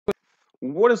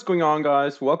What is going on,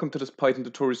 guys? Welcome to this Python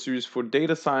tutorial series for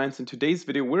data science. In today's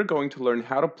video, we're going to learn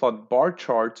how to plot bar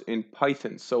charts in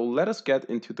Python. So let us get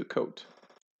into the code.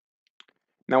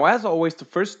 Now, as always, the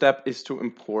first step is to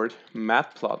import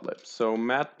Matplotlib. So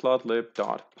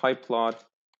matplotlib.pyplot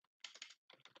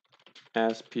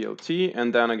as plt,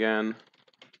 and then again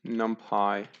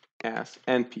numpy as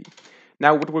np.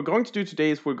 Now, what we're going to do today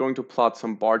is we're going to plot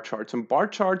some bar charts. And bar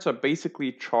charts are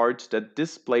basically charts that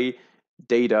display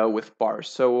data with bars.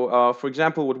 So, for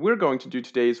example, what we're going to do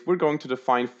today is we're going to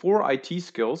define 4 IT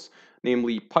skills,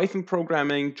 namely Python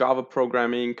programming, Java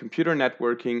programming, computer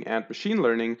networking, and machine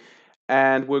learning.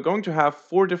 And we're going to have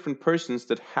 4 different persons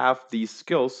that have these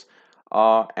skills.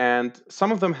 And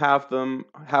some of them have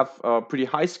pretty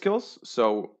high skills,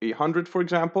 so 100, for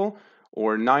example,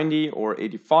 or 90 or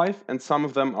 85, and some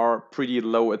of them are pretty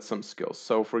low at some skills.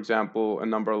 So, for example, a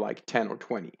number like 10 or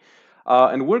 20.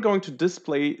 And we're going to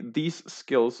display these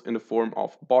skills in the form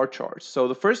of bar charts. So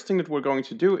the first thing that we're going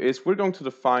to do is we're going to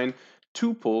define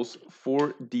tuples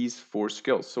for these 4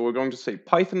 skills. So we're going to say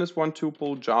Python is one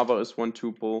tuple, Java is one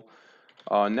tuple,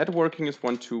 networking is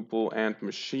one tuple, and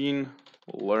machine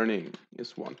learning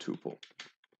is one tuple.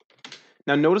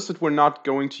 Now notice that we're not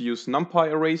going to use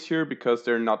NumPy arrays here because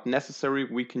they're not necessary.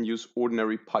 We can use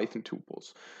ordinary Python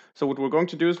tuples. So what we're going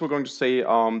to do is we're going to say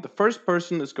the first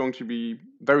person is going to be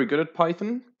very good at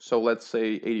Python. So let's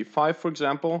say 85, for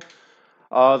example.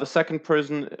 The second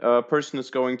person is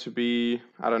going to be,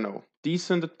 I don't know,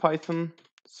 decent at Python,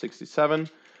 67.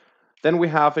 Then we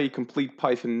have a complete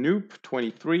Python noob,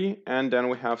 23. And then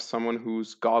we have someone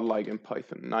who's godlike in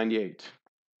Python, 98.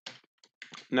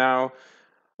 Now,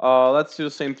 let's do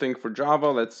the same thing for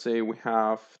Java. Let's say we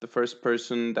have the first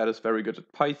person that is very good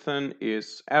at Python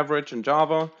is average in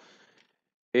Java,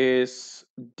 is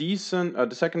decent.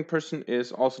 The second person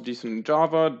is also decent in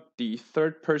Java. The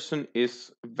third person is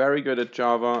very good at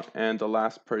Java, and the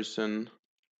last person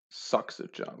sucks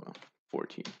at Java,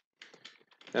 14.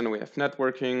 Then we have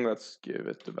networking. Let's give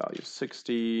it the value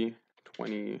 60,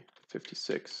 20,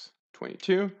 56,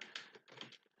 22.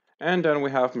 And then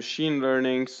we have machine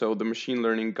learning. So the machine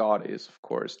learning god is, of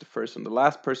course, the first and the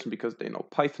last person because they know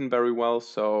Python very well.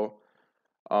 So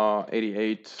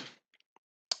 88,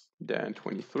 then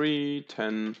 23,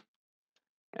 10,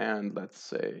 and let's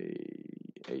say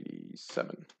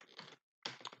 87.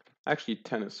 Actually,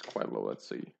 10 is quite low. Let's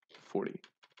say 40.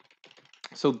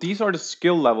 So these are the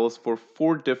skill levels for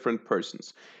 4 different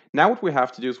persons. Now what we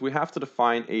have to do is we have to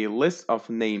define a list of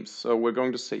names. So we're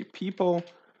going to say people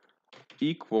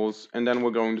equals, and then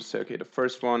we're going to say, okay, the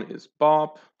first one is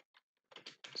Bob,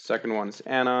 the second one is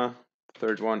Anna,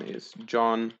 third one is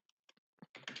John,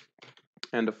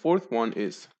 and the fourth one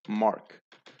is Mark.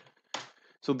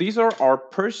 So these are our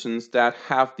persons that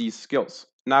have these skills.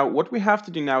 Now what we have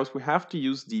to do now is we have to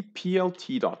use the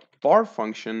plt.bar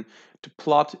function to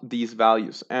plot these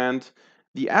values, and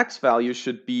the x value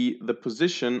should be the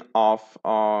position of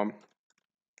our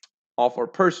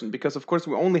person, because of course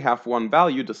we only have one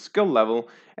value, the skill level,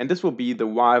 and this will be the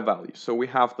y value. So we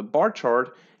have the bar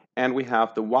chart and we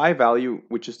have the y value,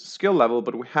 which is the skill level,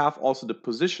 but we have also the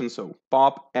position, so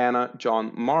Bob, Anna,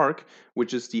 John, Mark,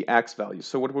 which is the x value.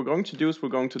 So what we're going to do is we're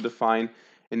going to define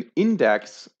an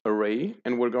index array,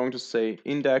 and we're going to say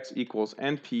index equals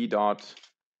np dot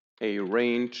a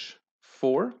range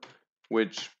 4,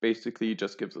 which basically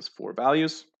just gives us 4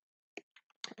 values.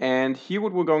 And here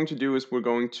what we're going to do is we're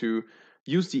going to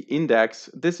use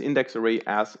this index array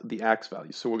as the x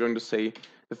value. So we're going to say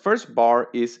the first bar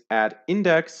is at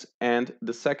index, and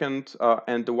the second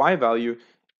and the y value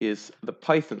is the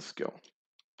Python skill.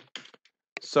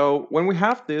 So when we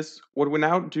have this, what we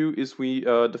now do is we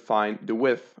define the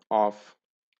width of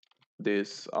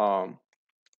this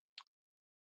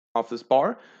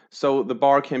bar. So the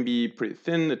bar can be pretty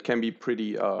thin, it can be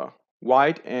pretty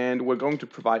wide, and we're going to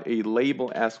provide a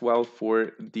label as well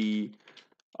for the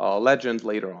legend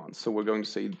later on. So we're going to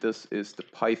say this is the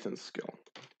Python skill.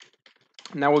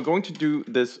 Now we're going to do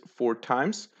this 4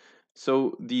 times.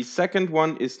 So the second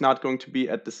one is not going to be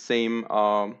at the same,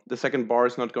 the second bar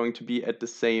is not going to be at the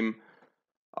same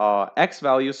x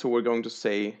value. So we're going to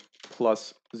say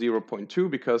plus 0.2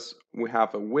 because we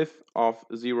have a width of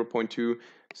 0.2.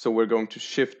 So we're going to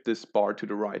shift this bar to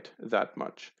the right that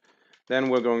much. Then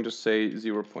we're going to say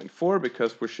 0.4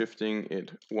 because we're shifting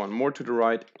it one more to the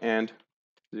right, and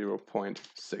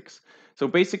 0.6. So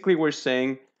basically we're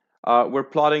saying we're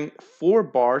plotting 4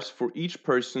 bars for each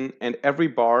person, and every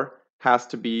bar has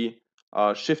to be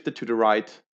shifted to the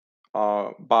right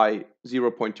by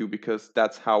 0.2 because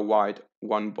that's how wide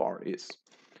one bar is.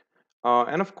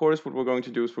 And of course what we're going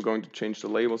to do is we're going to change the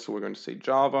label. So we're going to say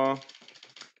Java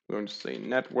We're going to say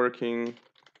networking.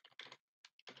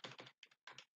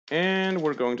 And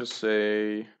we're going to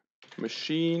say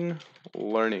machine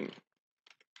learning.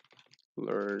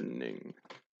 Learning.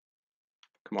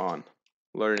 Come on,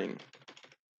 learning.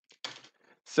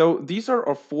 So these are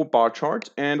our 4 bar charts,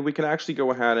 and we can actually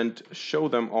go ahead and show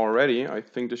them already. I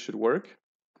think this should work.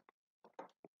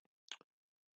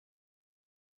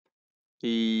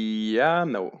 Yeah,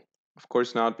 no, of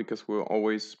course not, because we're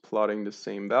always plotting the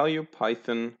same value,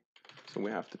 Python. So we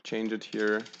have to change it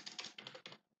here.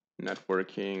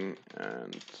 Networking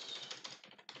and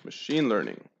machine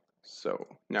learning. So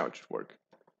now it should work.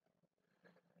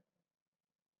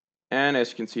 And as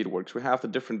you can see, it works. We have the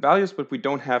different values, but we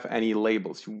don't have any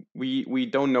labels. We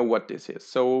don't know what this is.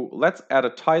 So let's add a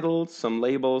title, some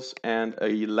labels, and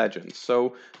a legend.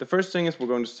 So the first thing is we're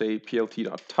going to say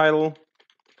plt.title.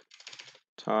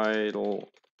 Title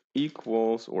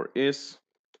equals or is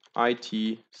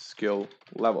IT skill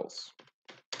levels.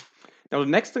 Now the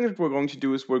next thing that we're going to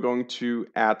do is we're going to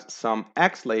add some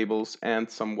X labels and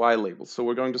some Y labels. So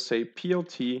we're going to say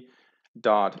plt.x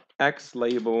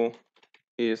label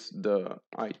is the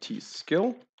IT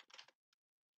skill,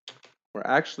 or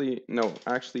actually, no,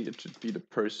 actually it should be the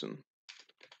person.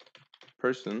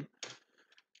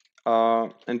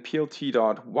 And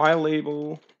plt.y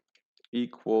label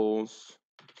equals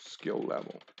skill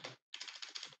level.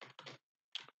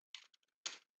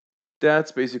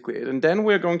 That's basically it. And then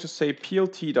we're going to say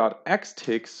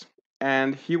plt.xticks,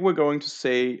 and here we're going to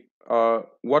say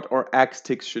what our x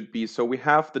ticks should be. So we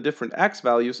have the different x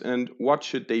values, and what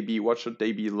should they be? What should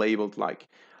they be labeled like?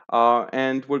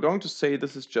 And we're going to say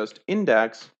this is just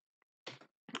index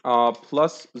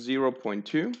plus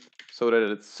 0.2 so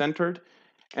that it's centered,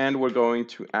 and we're going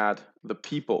to add the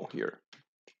people here.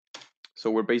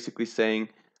 So we're basically saying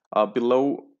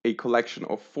below a collection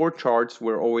of 4 charts,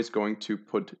 we're always going to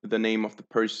put the name of the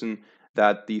person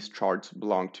that these charts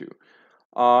belong to.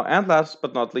 And last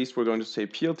but not least, we're going to say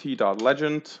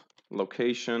plt.legend,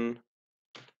 location,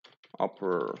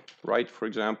 upper right, for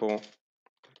example.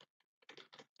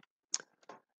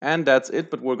 And that's it,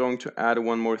 but we're going to add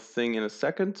one more thing in a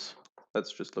second.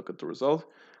 Let's just look at the result.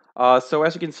 So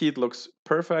as you can see, it looks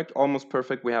perfect, almost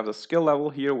perfect. We have the skill level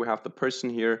here, we have the person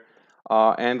here,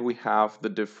 and we have the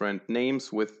different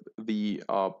names with the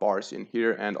bars in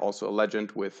here, and also a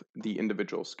legend with the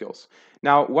individual skills.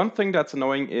 Now, one thing that's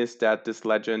annoying is that this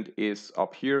legend is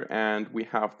up here, and we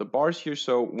have the bars here.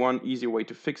 So one easy way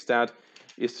to fix that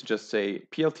is to just say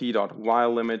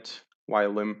plt.ylim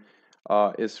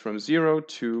is from 0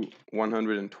 to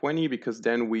 120, because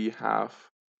then we have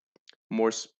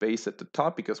more space at the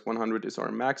top, because 100 is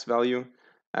our max value.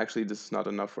 Actually, this is not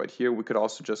enough right here. We could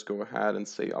also just go ahead and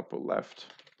say upper left,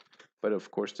 but of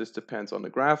course this depends on the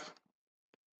graph.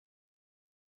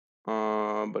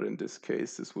 But in this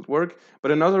case, this would work.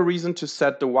 But another reason to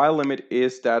set the while limit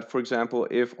is that, for example,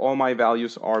 if all my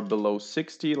values are below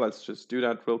 60, let's just do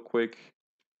that real quick.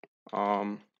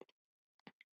 Or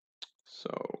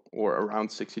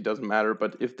around 60, doesn't matter.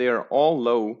 But if they are all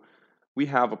low, we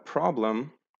have a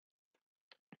problem.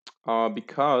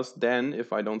 Because then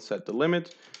if I don't set the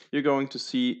limit, you're going to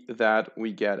see that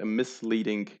we get a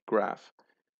misleading graph.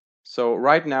 So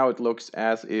right now it looks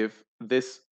as if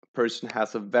this person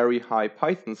has a very high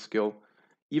Python skill,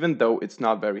 even though it's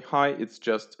not very high, it's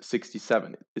just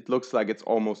 67. It looks like it's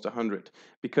almost 100,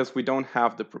 because we don't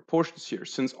have the proportions here.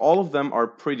 Since all of them are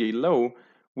pretty low,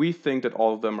 we think that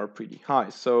all of them are pretty high.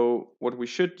 So what we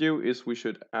should do is we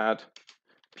should add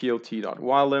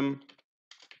plt.ylim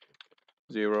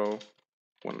 0,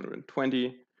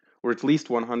 120, or at least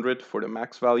 100 for the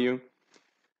max value.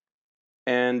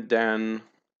 And then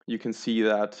you can see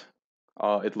that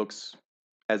it looks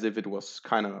as if it was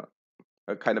kind of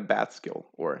a bad skill,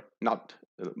 or not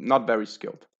very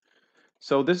skilled.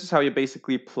 So this is how you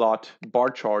basically plot bar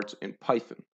charts in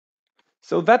Python.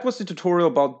 So that was the tutorial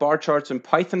about bar charts in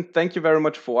Python. Thank you very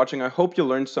much for watching. I hope you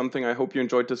learned something. I hope you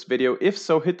enjoyed this video. If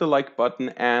so, hit the like button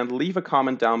and leave a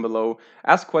comment down below.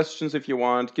 Ask questions if you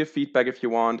want, give feedback if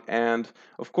you want, and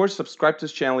of course subscribe to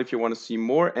this channel if you want to see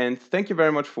more. And thank you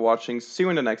very much for watching. See you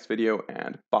in the next video,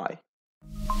 and bye.